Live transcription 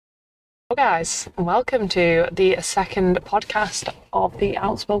Hello, guys, and welcome to the second podcast of the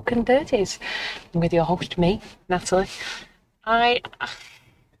Outspoken 30s with your host, me, Natalie. I'm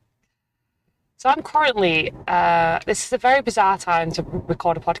currently, this is a very bizarre time to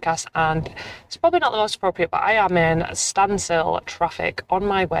record a podcast, and it's probably not the most appropriate, but I am in standstill traffic on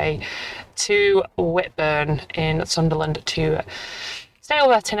my way to Whitburn in Sunderland to stay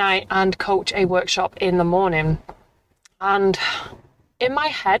over tonight and coach a workshop in the morning. And in my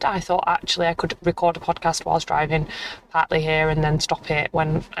head, I thought actually I could record a podcast whilst driving, partly here and then stop it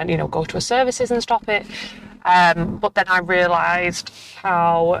when, and go to a services and stop it. But then I realised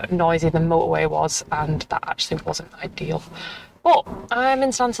how noisy the motorway was, and that actually wasn't ideal. But I'm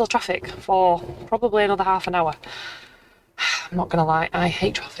in standstill traffic for probably another half an hour. I'm not going to lie, I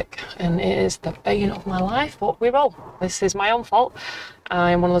hate traffic, and it is the bane of my life, but we roll. This is my own fault.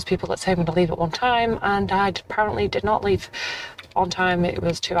 I'm one of those people that say I'm going to leave at one time, and I apparently did not leave on time. It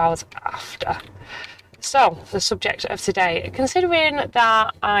was 2 hours after. So, the subject of today, considering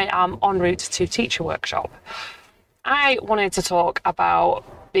that I am en route to teach a workshop, I wanted to talk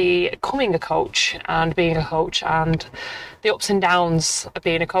about becoming a coach and being a coach and the ups and downs of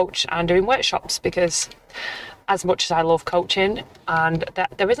being a coach and doing workshops, because as much as I love coaching, and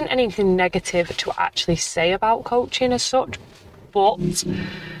that there isn't anything negative to actually say about coaching as such, but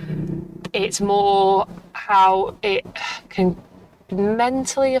it's more how it can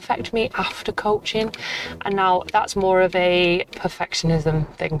mentally affect me after coaching. And now that's more of a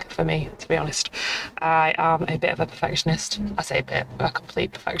perfectionism thing for me, to be honest. I am a bit of a perfectionist. I say a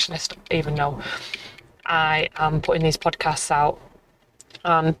complete perfectionist, even though I am putting these podcasts out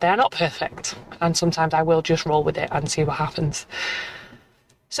and they're not perfect, and sometimes I will just roll with it and see what happens.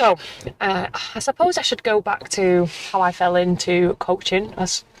 So I suppose I should go back to how I fell into coaching,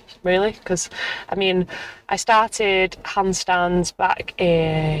 because I started handstands back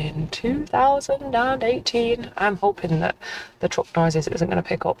in 2018. I'm hoping that the truck noises isn't going to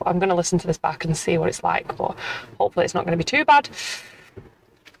pick up. I'm going to listen to this back and see what it's like, but hopefully it's not going to be too bad.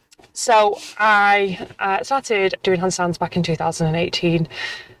 So I started doing handstands back in 2018,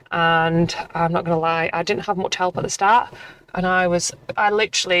 and I'm not going to lie, I didn't have much help at the start, and I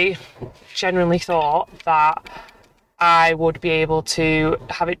literally genuinely thought that I would be able to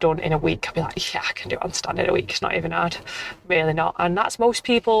have it done in a week. I'd be like, yeah, I can do handstand in a week. It's not even hard. Really not. And that's most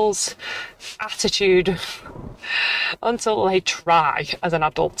people's attitude until they try as an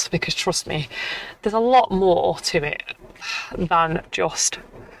adult, because trust me, there's a lot more to it than just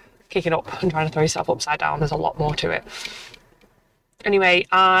kicking up and trying to throw yourself upside down. There's a lot more to it. Anyway,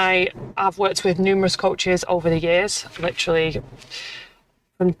 I've worked with numerous coaches over the years, literally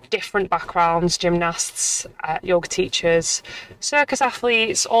from different backgrounds: gymnasts, yoga teachers, circus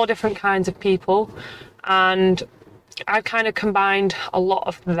athletes, all different kinds of people. And I've kind of combined a lot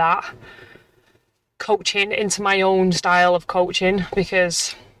of that coaching into my own style of coaching,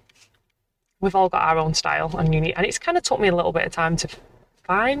 because we've all got our own style and and it's kind of took me a little bit of time to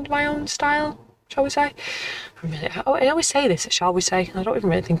find my own style, shall we say. I always say this, shall we say. I don't even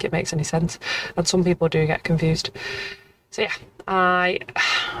really think it makes any sense, and some people do get confused. So yeah,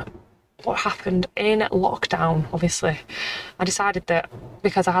 what happened in lockdown, obviously, I decided that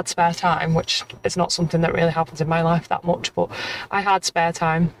because I had spare time, which is not something that really happens in my life that much, but I had spare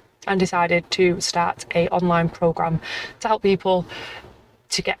time and decided to start a online program to help people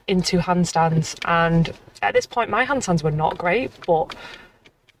to get into handstands. And at this point, my handstands were not great, but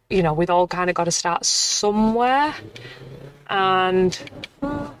we've all kind of got to start somewhere. And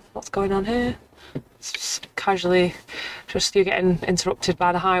what's going on here? Just casually, you getting interrupted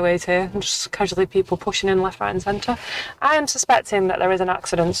by the highways here, and just casually people pushing in left, right and centre. I am suspecting that there is an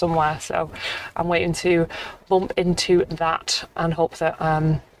accident somewhere, so I'm waiting to bump into that and hope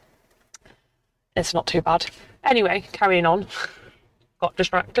that it's not too bad. Anyway, carrying on. Got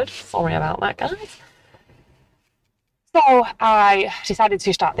distracted. Sorry about that, guys. So I decided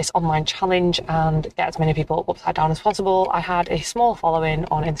to start this online challenge and get as many people upside down as possible. I had a small following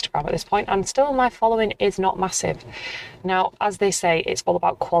on Instagram at this point, and still my following is not massive. Now, as they say, it's all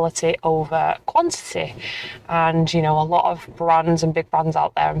about quality over quantity. And, a lot of brands and big brands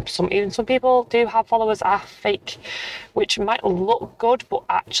out there, and even some people do have followers are fake, which might look good, but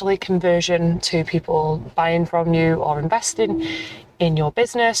actually conversion to people buying from you or investing in your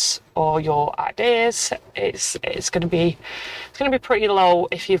business or your ideas, it's going to be pretty low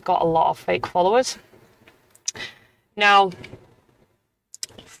if you've got a lot of fake followers. Now,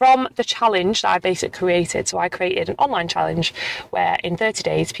 from the challenge that I basically created, so I created an online challenge where in 30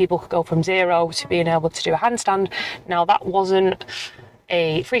 days people could go from zero to being able to do a handstand. Now, that wasn't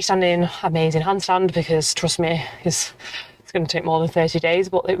a freestanding amazing handstand, because trust me, it's it's going to take more than 30 days,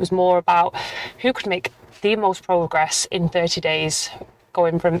 but it was more about who could make the most progress in 30 days,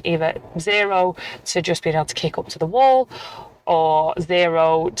 going from either 0 to just being able to kick up to the wall, or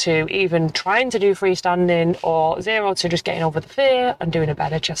 0 to even trying to do freestanding, or 0 to just getting over the fear and doing a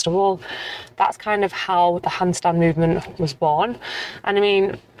better chest to wall. That's kind of how the handstand movement was born. And I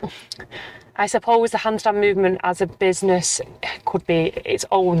mean, I suppose the handstand movement as a business could be its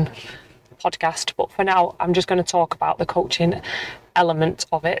own podcast, but for now I'm just going to talk about the coaching element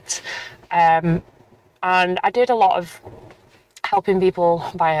of it. And I did a lot of helping people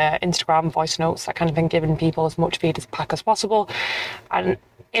via Instagram, voice notes, that kind of thing, giving people as much feedback as possible. And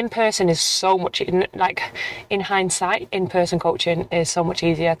in person is so much, like in hindsight, in-person coaching is so much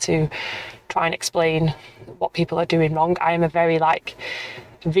easier to try and explain what people are doing wrong. I am a very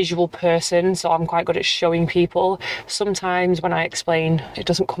visual person, so I'm quite good at showing people. Sometimes when I explain, it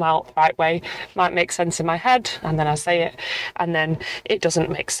doesn't come out the right way. It might make sense in my head, and then I say it, and then it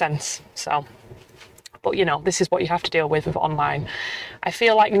doesn't make sense. But this is what you have to deal with online. I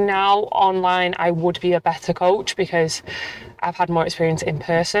feel like now online I would be a better coach because I've had more experience in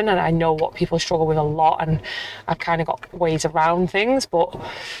person and I know what people struggle with a lot, and I've kind of got ways around things. But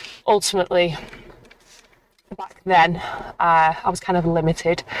ultimately, back then, I was kind of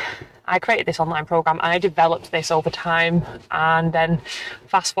limited. I created this online program and I developed this over time. And then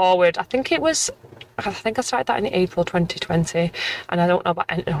fast forward, I think I started that in April 2020, and I don't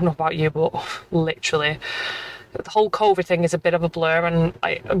know about you, but literally the whole COVID thing is a bit of a blur, and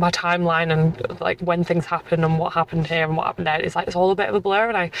my timeline and when things happen and what happened here and what happened there, it's all a bit of a blur,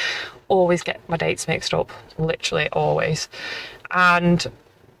 and I always get my dates mixed up, literally always. And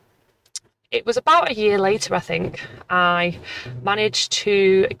it was about a year later, I think, I managed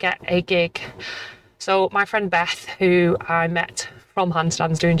to get a gig. So my friend Beth, who I met from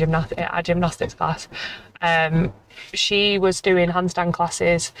handstands doing a gymnastics class, she was doing handstand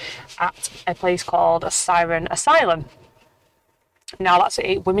classes at a place called Siren Asylum. Now that's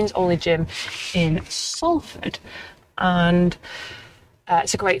a women's only gym in Salford, and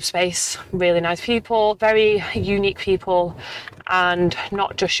it's a great space, really nice people, very unique people, and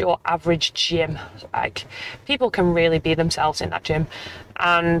not just your average gym. People can really be themselves in that gym.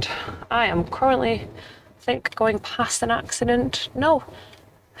 And I am currently, I think, going past an accident. No,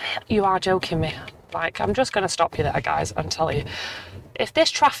 you are joking me. I'm just going to stop you there, guys, and tell you, if this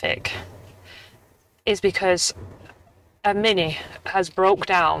traffic is because a Mini has broke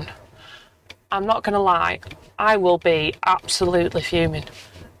down, I'm not going to lie, I will be absolutely fuming.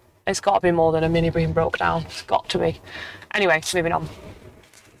 It's got to be more than a Mini being broke down. It's got to be. Anyway, moving on.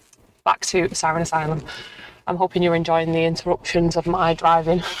 Back to Siren Asylum. I'm hoping you're enjoying the interruptions of my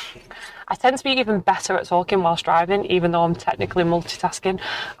driving. I tend to be even better at talking whilst driving, even though I'm technically multitasking.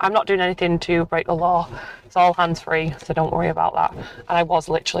 I'm not doing anything to break the law. It's all hands-free, so don't worry about that. And I was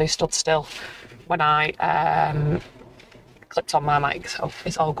literally stood still when I clicked on my mic, so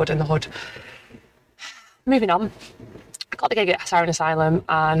it's all good in the hood. Moving on. I got the gig at Siren Asylum,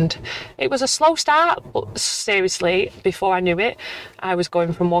 and it was a slow start, but seriously, before I knew it, I was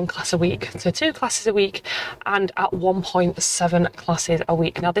going from 1 class a week to 2 classes a week, and at 1.7 classes a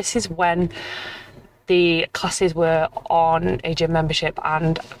week. Now, this is when the classes were on a gym membership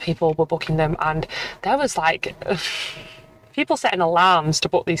and people were booking them, and there was people setting alarms to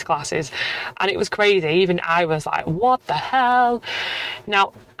book these classes, and it was crazy. Even I was like, what the hell?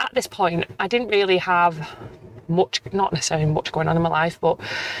 Now, at this point, I didn't really have much, not necessarily much going on in my life, but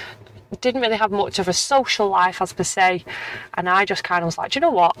didn't really have much of a social life as per se, and I just kind of was like, do you know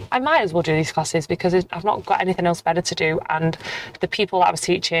what, I might as well do these classes because I've not got anything else better to do. And the people that I was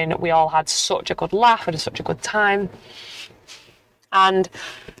teaching, we all had such a good laugh and such a good time. And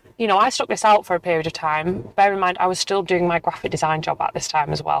I stuck this out for a period of time. Bear in mind, I was still doing my graphic design job at this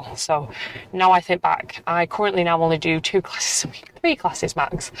time as well. So now I think back, I currently now only do 2 classes a week, 3 classes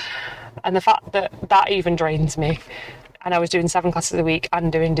max. And the fact that even drains me. And I was doing 7 classes a week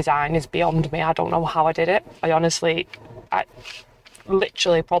and doing design is beyond me. I don't know how I did it. I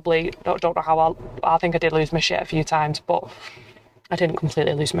literally probably don't know how. I think I did lose my shit a few times, but I didn't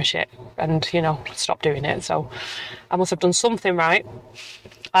completely lose my shit and, stop doing it. So I must have done something right.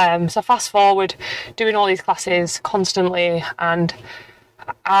 So fast forward, doing all these classes constantly, and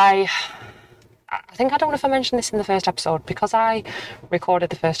I think, I don't know if I mentioned this in the first episode, because I recorded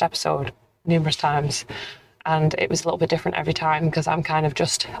the first episode numerous times, and it was a little bit different every time because I'm kind of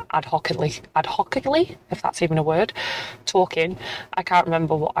just ad hocly, if that's even a word, talking. I can't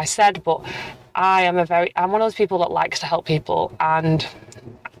remember what I said, but I'm one of those people that likes to help people, and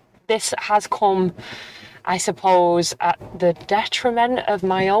this has come I suppose at the detriment of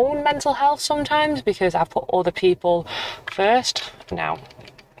my own mental health sometimes, because I put other people first. Now,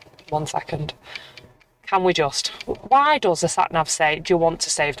 1 second. Can we just... Why does the sat-nav say, do you want to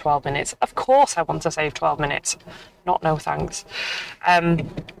save 12 minutes? Of course I want to save 12 minutes. Not no thanks.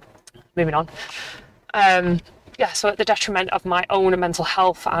 Moving on. Yeah, so at the detriment of my own mental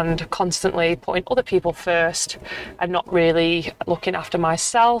health and constantly putting other people first and not really looking after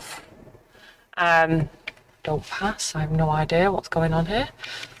myself. Don't pass. I have no idea what's going on here.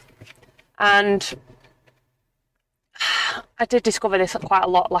 And I did discover this quite a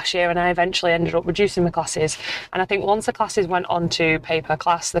lot last year, and I eventually ended up reducing my classes. And I think once the classes went on to pay per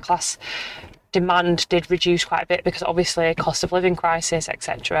class, the class demand did reduce quite a bit, because obviously cost of living crisis,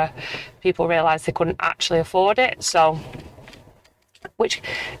 etc. People realised they couldn't actually afford it, so which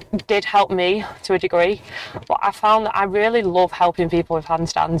did help me to a degree. But I found that I really love helping people with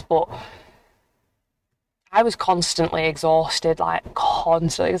handstands, but I was constantly exhausted, like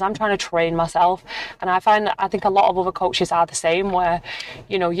constantly, because I'm trying to train myself. And I find that I think a lot of other coaches are the same, where,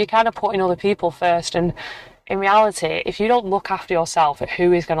 you know, you're kind of putting other people first. And in reality, if you don't look after yourself,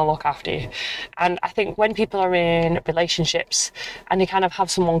 who is going to look after you? And I think when people are in relationships and you kind of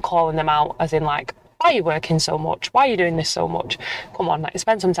have someone calling them out, as in like, why are you working so much? Why are you doing this so much? Come on, like,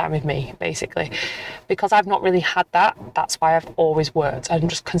 spend some time with me, basically. Because I've not really had that. That's why I've always worked. I'm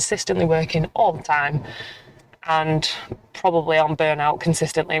just consistently working all the time and probably on burnout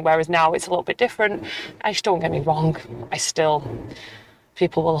consistently. Whereas now it's a little bit different. Don't get me wrong.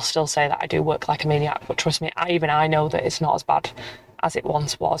 People will still say that I do work like a maniac, but trust me, I know that it's not as bad as it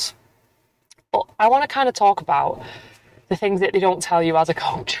once was. But I want to kind of talk about the things that they don't tell you as a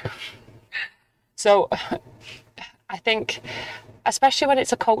coach. So I think, especially when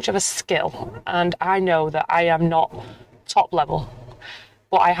it's a coach of a skill, and I know that I am not top level,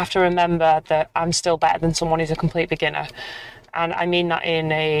 but I have to remember that I'm still better than someone who's a complete beginner. And I mean that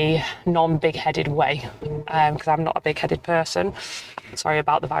in a non-big-headed way, because I'm not a big-headed person. Sorry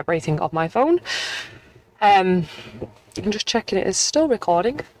about the vibrating of my phone. I'm just checking it is still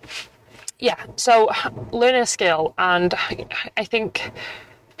recording. Yeah, so learning a skill, and I think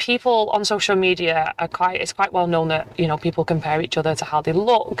people on social media it's quite well known that, you know, people compare each other to how they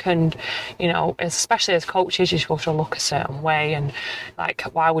look, and, you know, especially as coaches, you're supposed to look a certain way, and like,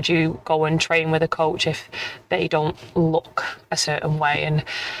 why would you go and train with a coach if they don't look a certain way? And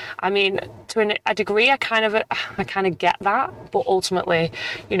I mean, to a degree, I kind of get that, but ultimately,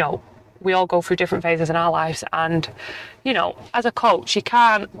 you know, we all go through different phases in our lives, and, you know, as a coach, you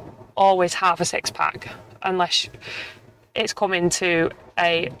can't always have a six-pack unless it's coming to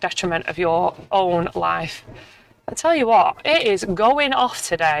a detriment of your own life. I tell you what, it is going off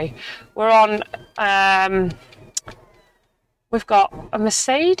today. We're on, we've got a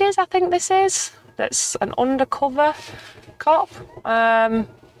Mercedes, I think this is, that's an undercover cop,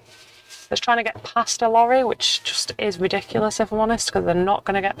 that's trying to get past a lorry, which just is ridiculous, if I'm honest, because they're not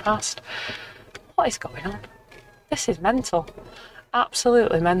going to get past. What is going on? This is mental.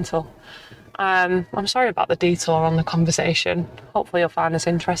 Absolutely mental. I'm sorry about the detour on the conversation. Hopefully you'll find this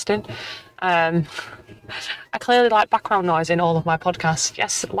interesting. I clearly like background noise in all of my podcasts.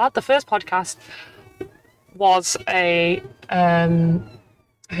 Yes, lad, the first podcast was a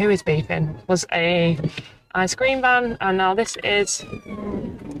who is beeping? Was a ice cream van, and now this is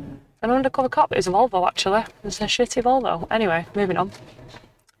an undercover cop. It's a Volvo, actually. It's a shitty Volvo. Anyway, moving on.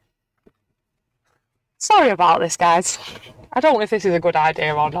 Sorry about this, guys. I don't know if this is a good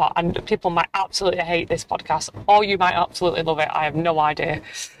idea or not, and people might absolutely hate this podcast, or you might absolutely love it. I have no idea.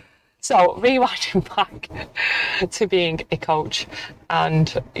 So, rewinding back to being a coach,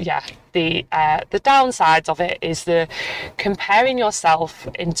 and yeah, the downsides of it is the comparing yourself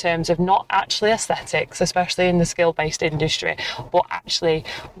in terms of not actually aesthetics, especially in the skill-based industry, but actually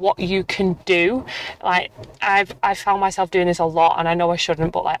what you can do. Like, I found myself doing this a lot, and I know I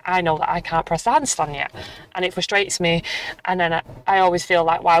shouldn't, but like, I know that I can't press the handstand yet, and it frustrates me. And then I always feel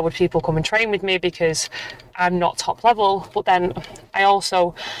like, why would people come and train with me, because I'm not top level? But then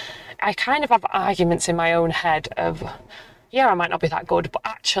I kind of have arguments in my own head of, yeah, I might not be that good, but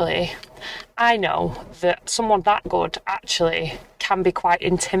actually, I know that someone that good actually can be quite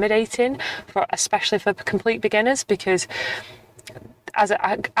intimidating, especially for complete beginners, because as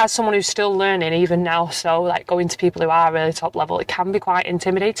someone who's still learning, even now, so like going to people who are really top level, it can be quite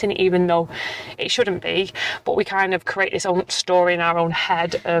intimidating, even though it shouldn't be. But we kind of create this own story in our own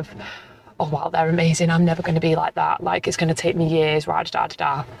head of, oh wow, they're amazing, I'm never going to be like that, like it's going to take me years, da da da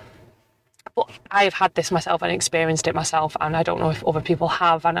da. But I've had this myself and experienced it myself, and I don't know if other people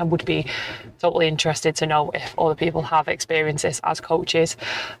have, and I would be totally interested to know if other people have experienced this as coaches.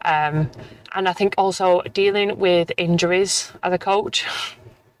 And I think also dealing with injuries as a coach,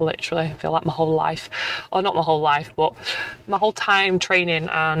 literally, I feel like my whole life, or not my whole life, but my whole time training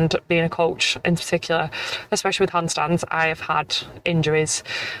and being a coach in particular, especially with handstands, I have had injuries,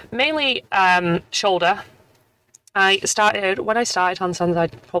 mainly shoulder. When I started handstands, I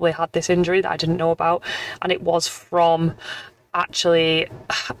probably had this injury that I didn't know about, and it was from actually,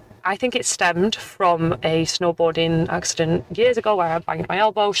 I think it stemmed from a snowboarding accident years ago where I banged my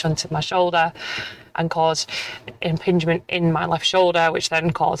elbow, shunted my shoulder, and caused impingement in my left shoulder, which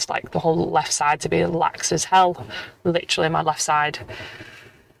then caused like the whole left side to be lax as hell. Literally, my left side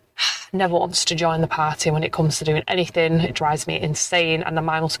never wants to join the party when it comes to doing anything. It drives me insane, and the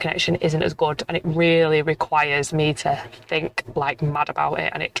mind-muscle connection isn't as good, and it really requires me to think like mad about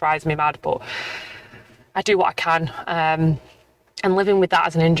it, and it drives me mad, but I do what I can. And living with that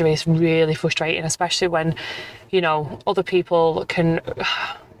as an injury is really frustrating, especially when, you know, other people can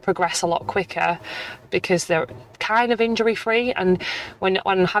progress a lot quicker because they're kind of injury free, and when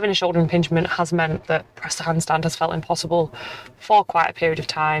having a shoulder impingement has meant that press to handstand has felt impossible for quite a period of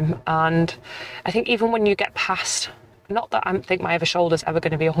time. And I think even when you get past, not that I think my other shoulder's ever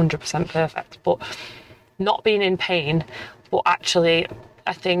going to be 100% perfect, but not being in pain, but actually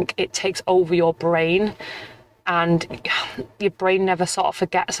I think it takes over your brain, and your brain never sort of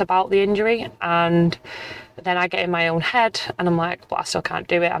forgets about the injury. And then I get in my own head and I'm like, but I still can't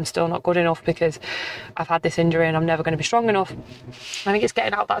do it. I'm still not good enough because I've had this injury and I'm never going to be strong enough. I think it's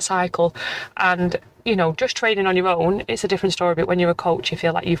getting out that cycle. And, you know, just training on your own, it's a different story. But when you're a coach, you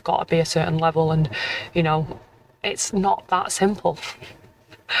feel like you've got to be a certain level, and, you know, it's not that simple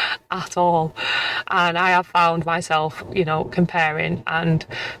at all. And I have found myself, you know, comparing and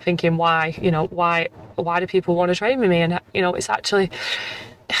thinking, why do people want to train with me? And, you know, it's actually,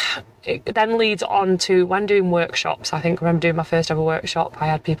 it then leads on to when doing workshops. I think when I'm doing my first ever workshop, I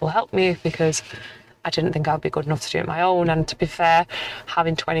had people help me because I didn't think I'd be good enough to do it my own. And to be fair,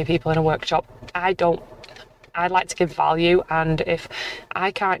 having 20 people in a workshop, I like to give value, and if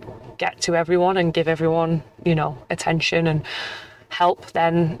I can't get to everyone and give everyone, you know, attention and help,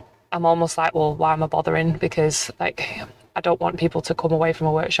 then I'm almost like, well, why am I bothering? Because, like, I don't want people to come away from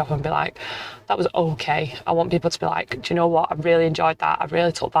a workshop and be like, that was okay. I want people to be like, do you know what? I really enjoyed that. I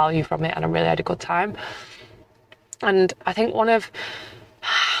really took value from it and I really had a good time. And I think one of,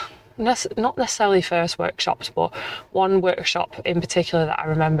 not necessarily first workshops, but one workshop in particular that I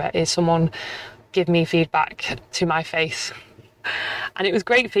remember is someone give me feedback to my face. And it was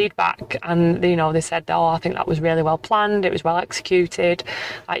great feedback, and, you know, they said, oh, I think that was really well planned, it was well executed,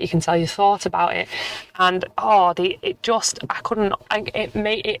 like, you can tell you thought about it. And it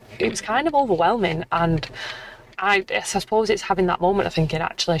was kind of overwhelming. And I suppose it's having that moment of thinking,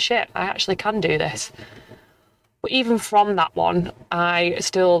 actually, shit, I actually can do this. But even from that one, I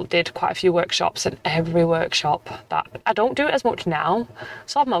still did quite a few workshops, and every workshop that I don't do it as much now,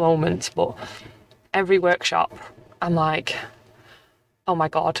 so I have my moments, but every workshop I'm like, oh my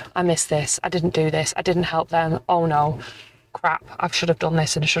God, I missed this. I didn't do this. I didn't help them. Oh no, crap. I should have done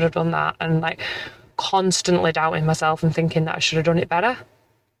this and I should have done that. And, like, constantly doubting myself and thinking that I should have done it better.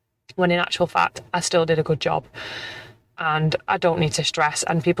 When in actual fact, I still did a good job. And I don't need to stress,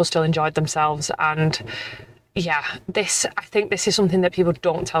 and people still enjoyed themselves. And yeah, I think this is something that people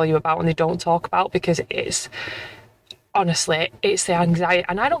don't tell you about and they don't talk about, because honestly, it's the anxiety.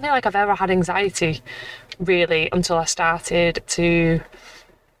 And I don't feel like I've ever had anxiety really until I started to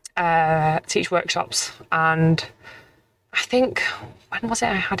teach workshops. And I think, when was it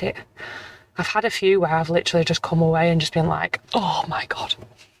I had it? I've had a few where I've literally just come away and just been like, oh my God,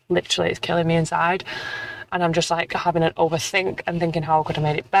 literally it's killing me inside. And I'm just like having an overthink and thinking how I could have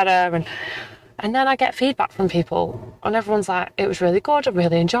made it better. And then I get feedback from people and everyone's like, it was really good, I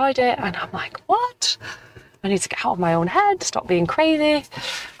really enjoyed it. And I'm like, what? I need to get out of my own head, stop being crazy.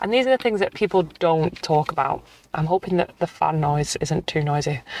 And these are the things that people don't talk about. I'm hoping that the fan noise isn't too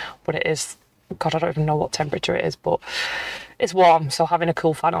noisy, but it is. God, I don't even know what temperature it is, but it's warm, so having a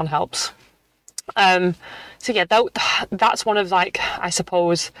cool fan on helps. So yeah, that's one of, like, I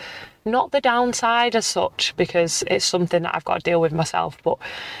suppose, not the downside as such, because it's something that I've got to deal with myself, but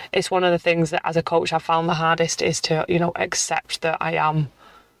it's one of the things that as a coach I've found the hardest is to, you know, accept that I am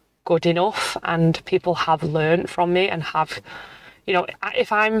good enough and people have learned from me and have, you know,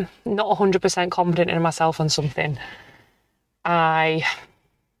 if I'm not 100% confident in myself on something, I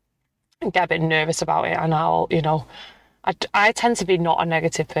get a bit nervous about it, and I'll, you know, I tend to be not a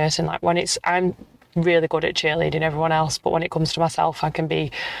negative person. Like, I'm really good at cheerleading everyone else, but when it comes to myself, I can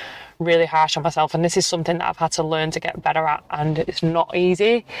be really harsh on myself, and this is something that I've had to learn to get better at, and it's not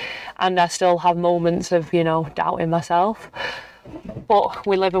easy, and I still have moments of, you know, doubting myself, but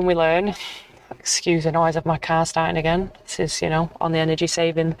we live and we learn. Excuse the noise of my car starting again. This is, you know, on the energy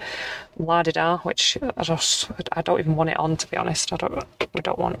saving la-di-da, which I don't even want it on, to be honest. We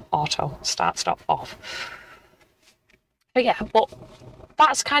don't want auto start stop off. But yeah, but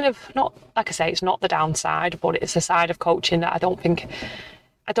that's kind of not, like I say, it's not the downside, but it's a side of coaching that I don't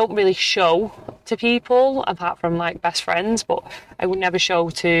really show to people, apart from like best friends, but I would never show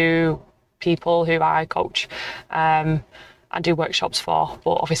to people who I coach and do workshops for.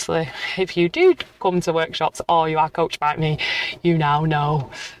 But obviously, if you do come to workshops or you are coached by me, you now know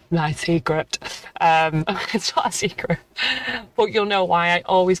my secret. It's not a secret, but you'll know why I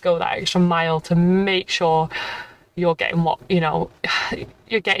always go that extra mile to make sure you're getting what, you know,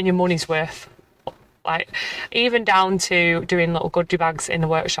 you're getting your money's worth. Like, even down to doing little goodie bags in the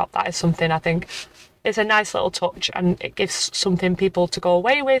workshop. That is something I think is a nice little touch, and it gives something people to go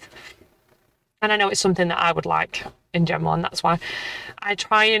away with. And I know it's something that I would like in general, and that's why I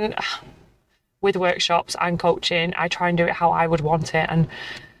try and, with workshops and coaching, I try and do it how I would want it. And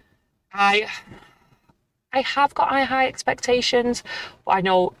I have got high expectations, but I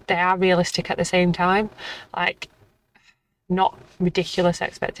know they are realistic at the same time. Like, not ridiculous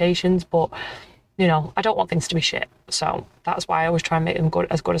expectations, but, you know, I don't want things to be shit. So that's why I always try and make them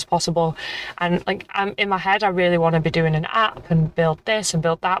as good as possible. And like, I'm in my head, I really want to be doing an app and build this and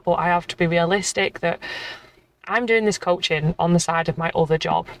build that, but I have to be realistic that I'm doing this coaching on the side of my other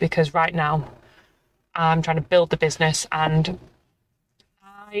job, because right now I'm trying to build the business, and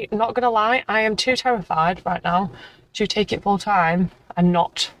I'm not going to lie, I am too terrified right now to take it full time and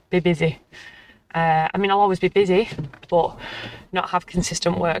not be busy. I mean, I'll always be busy, but not have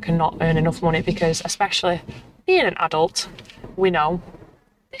consistent work and not earn enough money, because especially being an adult, we know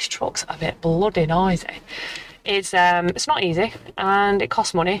this truck's a bit bloody noisy. It's not easy, and it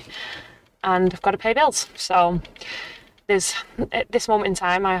costs money, and I've got to pay bills. So at this moment in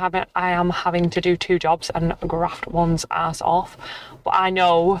time, I am having to do 2 jobs and graft one's ass off. But I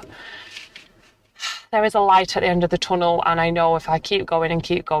know there is a light at the end of the tunnel, and I know if I keep going and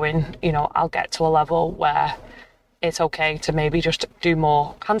keep going, you know, I'll get to a level where it's okay to maybe just do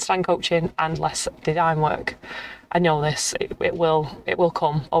more handstand coaching and less design work. I know this, it will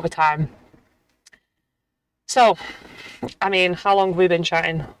come over time. So, I mean, how long have we been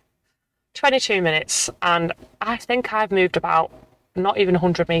chatting? 22 minutes, and I think I've moved about not even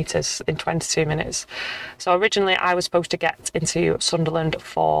 100 metres in 22 minutes. So originally I was supposed to get into Sunderland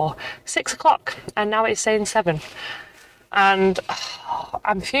for 6 o'clock, and now it's saying 7. And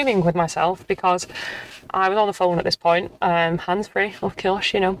I'm fuming with myself, because I was on the phone at this point, hands-free, of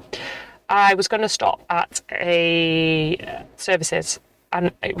course, you know. I was going to stop at a services,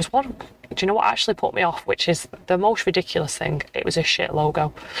 and it was one. Do you know what actually put me off, which is the most ridiculous thing? It was a shit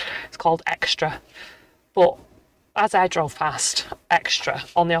logo. It's called Extra. But as I drove past Extra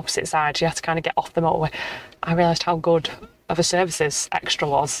on the opposite side, you had to kind of get off the motorway, I realised how good of a services Extra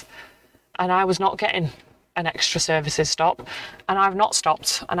was. And I was not getting an Extra services stop, and I've not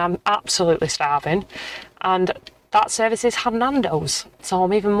stopped, and I'm absolutely starving. And that services had Nando's. So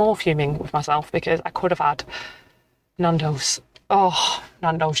I'm even more fuming with myself, because I could have had Nando's. Oh,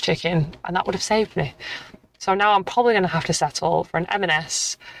 Nando's chicken, and that would have saved me. So now I'm probably going to have to settle for an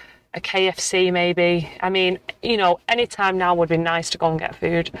M&S, a KFC maybe. I mean, you know, any time now would be nice to go and get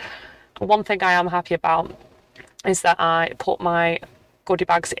food. One thing I am happy about is that I put my goodie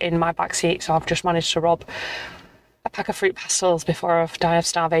bags in my back seat, so I've just managed to rob a pack of fruit pastels before I die of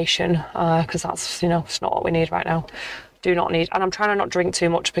starvation, because that's, you know, it's not what we need right now. Do not need, and I'm trying to not drink too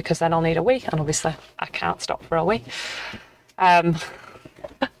much, because then I'll need a wee, and obviously I can't stop for a wee.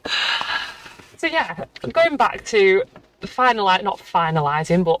 So yeah, going back to not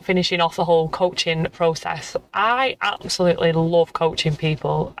finalising, but finishing off the whole coaching process. I absolutely love coaching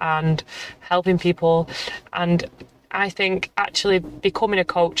people and helping people, and I think actually becoming a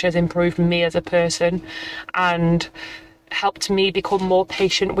coach has improved me as a person and helped me become more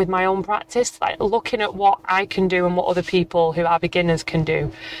patient with my own practice, like looking at what I can do and what other people who are beginners can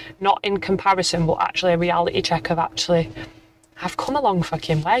do, not in comparison, but actually a reality check of actually, I've come a long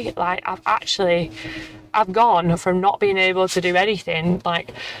fucking way. Like, I've gone from not being able to do anything,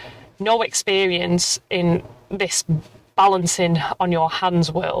 like no experience in this balancing on your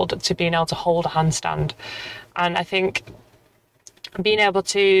hands world, to being able to hold a handstand. And I think being able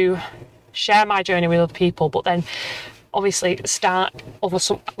to share my journey with other people, but then obviously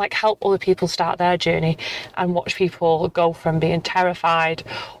help other people start their journey, and watch people go from being terrified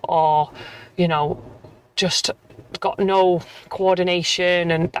or, you know, just got no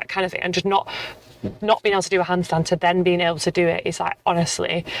coordination and that kind of thing, and just not being able to do a handstand to then being able to do it is like,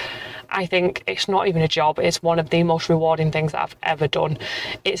 honestly, I think it's not even a job. It's one of the most rewarding things that I've ever done.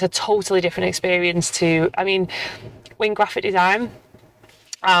 It's a totally different experience to, I mean, in graphic design,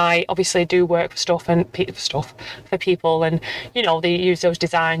 I obviously do work for stuff for people, and you know, they use those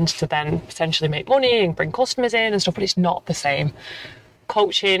designs to then potentially make money and bring customers in and stuff, but it's not the same.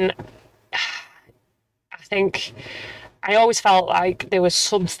 Coaching, I think I always felt like there was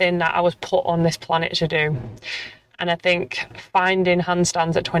something that I was put on this planet to do. And I think finding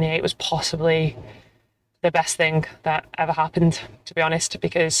handstands at 28 was possibly the best thing that ever happened, to be honest,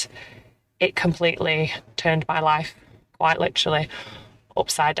 because it completely turned my life, quite literally,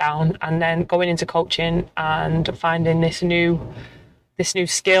 upside down. And then going into coaching and finding this new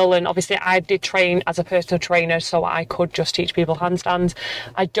skill, and obviously I did train as a personal trainer, so I could just teach people handstands.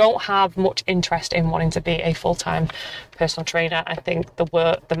 I don't have much interest in wanting to be a full-time personal trainer. I think the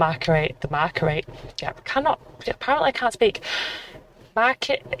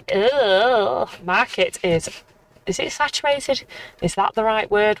market is it saturated? Is that the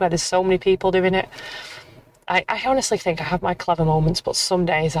right word, where there's so many people doing it? I honestly think I have my clever moments, but some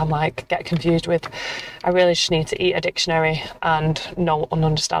days I'm like, get confused with, I really just need to eat a dictionary and know and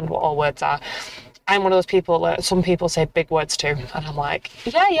understand what all words are. I'm one of those people that some people say big words to, and I'm like,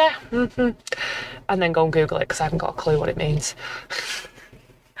 yeah, and then go and Google it because I haven't got a clue what it means.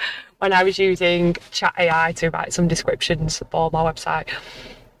 When I was using Chat AI to write some descriptions for my website,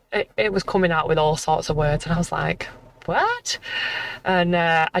 it was coming out with all sorts of words, and I was like, what? And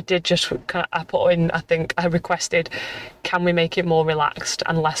I requested, can we make it more relaxed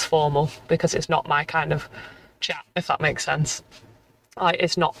and less formal, because it's not my kind of chat, if that makes sense. Like,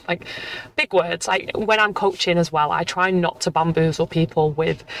 it's not like big words. Like when I'm coaching as well, I try not to bamboozle people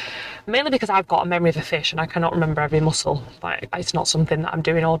with, mainly because I've got a memory of a fish and I cannot remember every muscle. Like, it's not something that I'm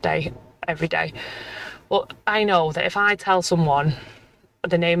doing all day, every day. But I know that if I tell someone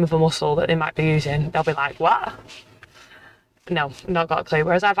the name of a muscle that they might be using, they'll be like, what? No, not got a clue.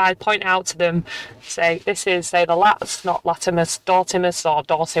 Whereas if I point out to them, say, this is, say, the lats, not latimus, dortimus, or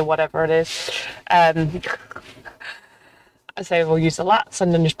dorsi, whatever it is. I say we'll use the lats,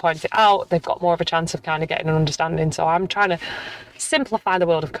 and then just point it out. They've got more of a chance of kind of getting an understanding. So I'm trying to simplify the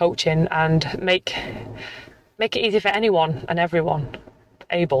world of coaching and make it easy for anyone and everyone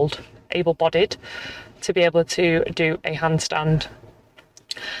able-bodied to be able to do a handstand.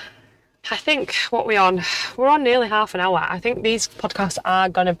 I think we're on nearly half an hour. I think these podcasts are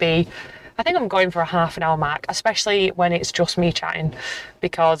going to be, I think I'm going for a half an hour mark, especially when it's just me chatting,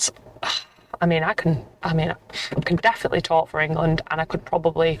 because I can definitely talk for England, and I could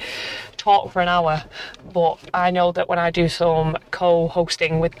probably talk for an hour, but I know that when I do some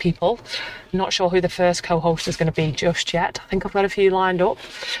co-hosting with people, I'm not sure who the first co-host is going to be just yet. I think I've got a few lined up.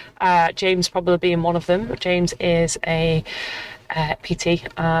 James probably being one of them. James is a PT,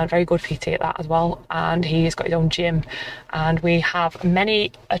 and very good PT at that as well, and he's got his own gym, and we have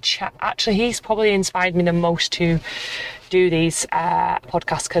many a chat. Actually, he's probably inspired me the most to do these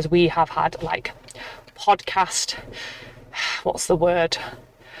podcasts, because we have had like podcast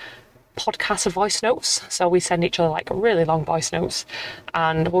voice notes. So we send each other like really long voice notes,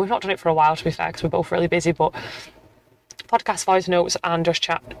 and we've not done it for a while, to be fair, because we're both really busy, but podcast voice notes and just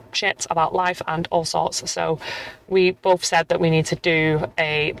chat shit about life and all sorts. So we both said that we need to do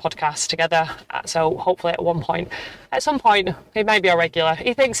a podcast together. So hopefully at some point, he may be a regular.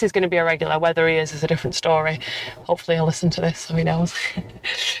 He thinks he's going to be a regular. Whether he is a different story. Hopefully he'll listen to this so he knows.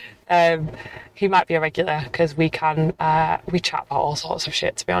 He might be a regular, because we chat about all sorts of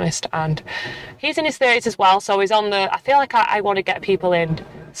shit, to be honest. And he's in his 30s as well, so he's on I feel like I want to get people in,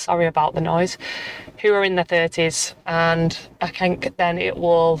 sorry about the noise, who are in their 30s, and I think then it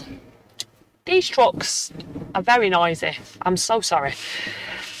will, these trucks are very noisy, I'm so sorry.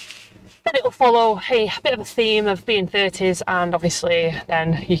 Then it will follow a bit of a theme of being 30s, and obviously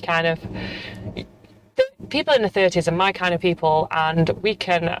then you kind of, people in the 30s are my kind of people, and we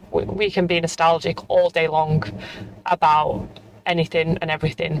can be nostalgic all day long about anything and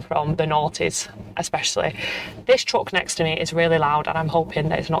everything from the noughties, especially. This truck next to me is really loud, and I'm hoping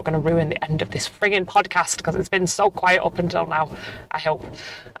that it's not going to ruin the end of this frigging podcast, because it's been so quiet up until now, I hope.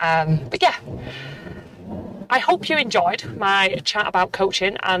 But yeah, I hope you enjoyed my chat about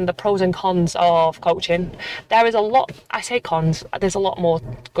coaching and the pros and cons of coaching. There is a lot, I say cons, there's a lot more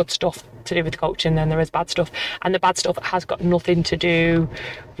good stuff to do with coaching than there is bad stuff. And the bad stuff has got nothing to do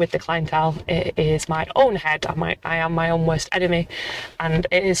with the clientele. It is my own head. I am my own worst enemy. And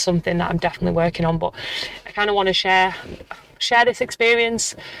it is something that I'm definitely working on. But I kind of want to share this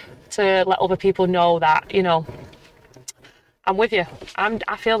experience to let other people know that, you know, I'm with you.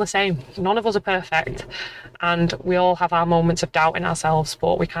 I feel the same. None of us are perfect, and we all have our moments of doubt in ourselves,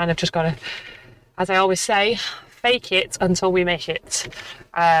 but we kind of just got to, as I always say, fake it until we make it.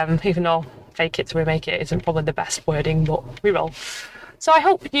 Even though fake it till we make it isn't probably the best wording, but we will. So I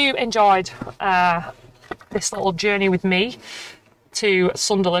hope you enjoyed this little journey with me to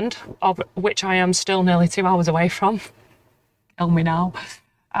Sunderland, of which I am still nearly 2 hours away from. Tell me now.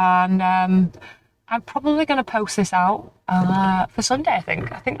 And I'm probably going to post this out for Sunday, I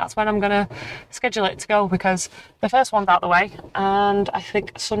think. I think that's when I'm going to schedule it to go, because the first one's out the way, and I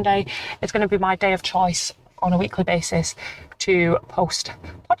think Sunday is going to be my day of choice on a weekly basis to post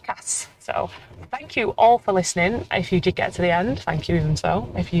podcasts. So thank you all for listening. If you did get to the end, thank you even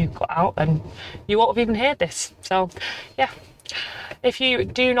so. If you got out, then you won't have even heard this. So yeah. If you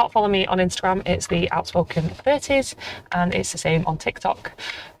do not follow me on Instagram, it's the Outspoken Berties, and it's the same on TikTok.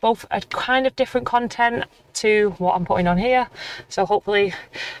 Both are kind of different content to what I'm putting on here, so hopefully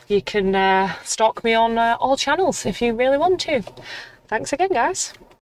you can stalk me on all channels if you really want to. Thanks again, guys.